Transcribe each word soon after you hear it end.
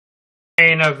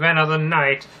Main event of the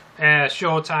night at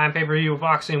Showtime pay-per-view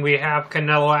boxing. We have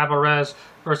Canelo Alvarez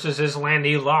versus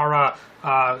Erislandy Lara.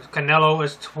 Canelo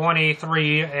is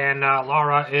 23 and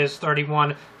Lara is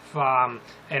 31.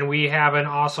 And we have an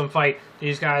awesome fight.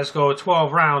 These guys go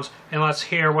 12 rounds, and let's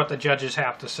hear what the judges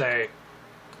have to say.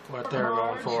 What they're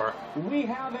going for. We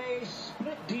have a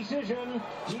split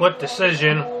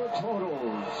decision.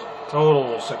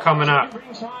 Totals are coming up.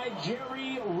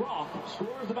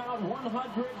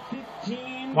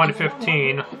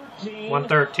 115,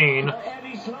 113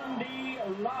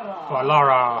 for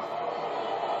Lara.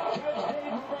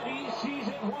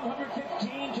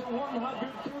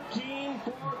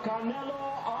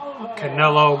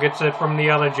 Canelo gets it from the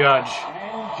other judge.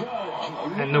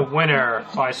 And the winner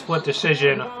by split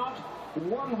decision,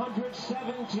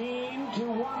 117 to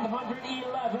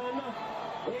 111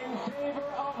 in favor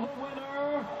of the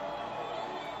winner,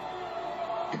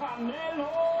 Canelo.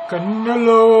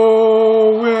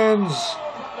 Canelo wins.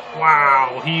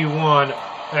 Wow, he won.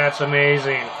 That's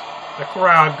amazing. The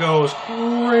crowd goes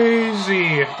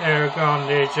crazy.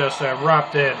 They just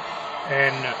erupted,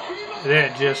 and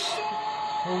they're just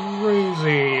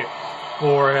crazy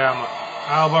for him.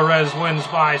 Alvarez wins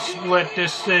by split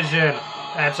decision.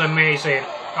 That's amazing.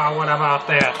 What about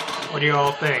that? What do you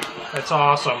all think? That's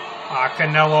awesome.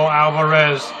 Canelo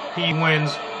Alvarez, he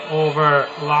wins over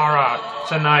Lara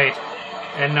tonight.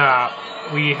 And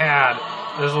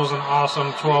this was an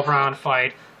awesome 12-round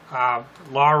fight.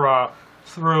 Lara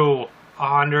threw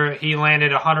he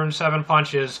landed 107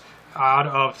 punches out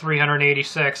of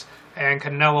 386. And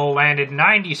Canelo landed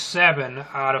 97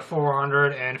 out of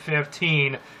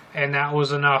 415, and that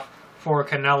was enough for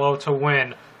Canelo to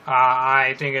win.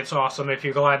 I think it's awesome. If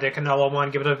you're glad that Canelo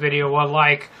won, give the video a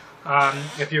like.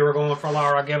 If you were going for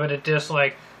Lara, give it a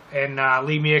dislike. And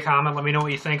leave me a comment. Let me know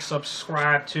what you think.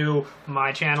 Subscribe to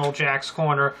my channel, Jack's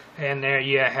Corner. And there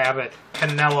you have it.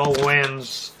 Canelo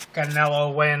wins.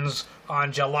 Canelo wins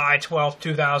on July 12th,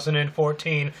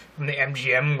 2014 from the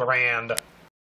MGM Grand.